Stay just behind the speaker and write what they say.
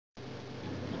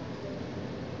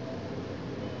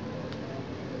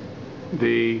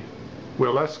The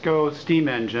Wilesco steam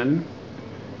engine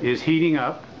is heating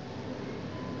up.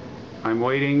 I'm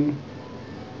waiting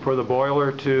for the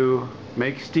boiler to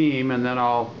make steam, and then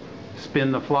I'll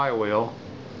spin the flywheel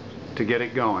to get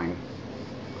it going.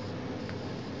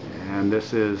 And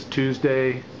this is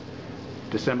Tuesday,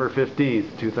 December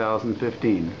 15th,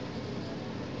 2015.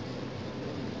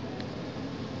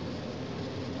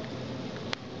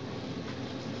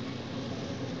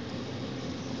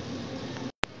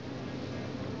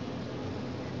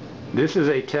 This is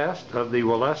a test of the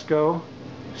Wilesco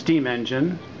steam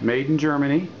engine, made in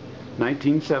Germany,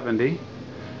 1970.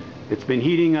 It's been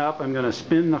heating up. I'm going to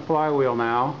spin the flywheel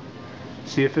now,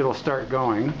 see if it'll start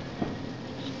going.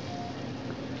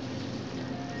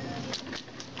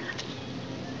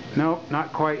 Nope,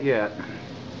 not quite yet.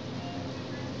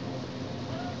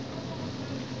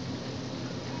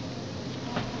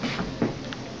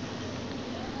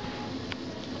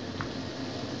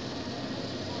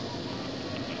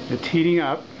 It's heating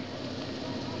up.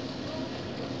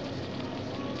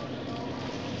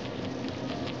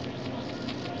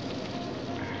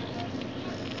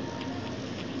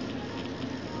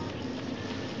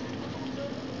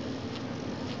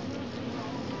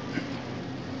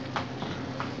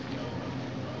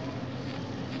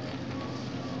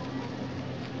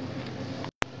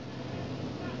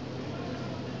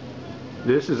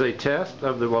 This is a test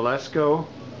of the Wilesco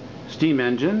steam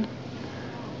engine.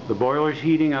 The boiler's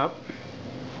heating up.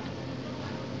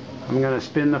 I'm going to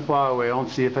spin the flywheel and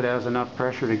see if it has enough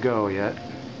pressure to go yet.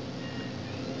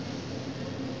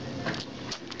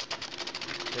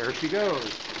 There she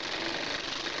goes.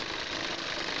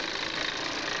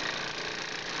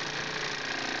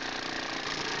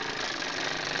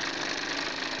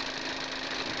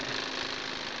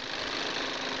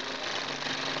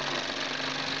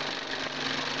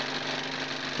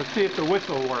 Let's see if the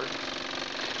whistle works.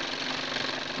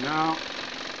 No.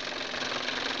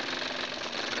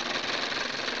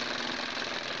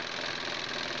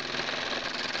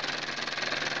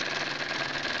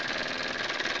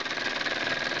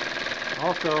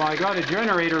 Also, I got a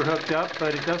generator hooked up,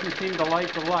 but it doesn't seem to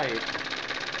light the light.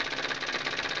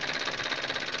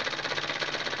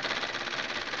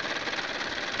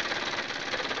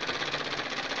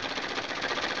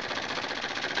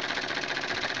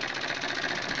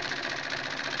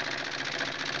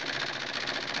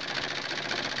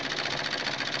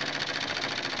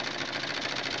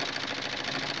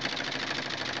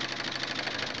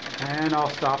 And I'll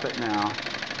stop it now.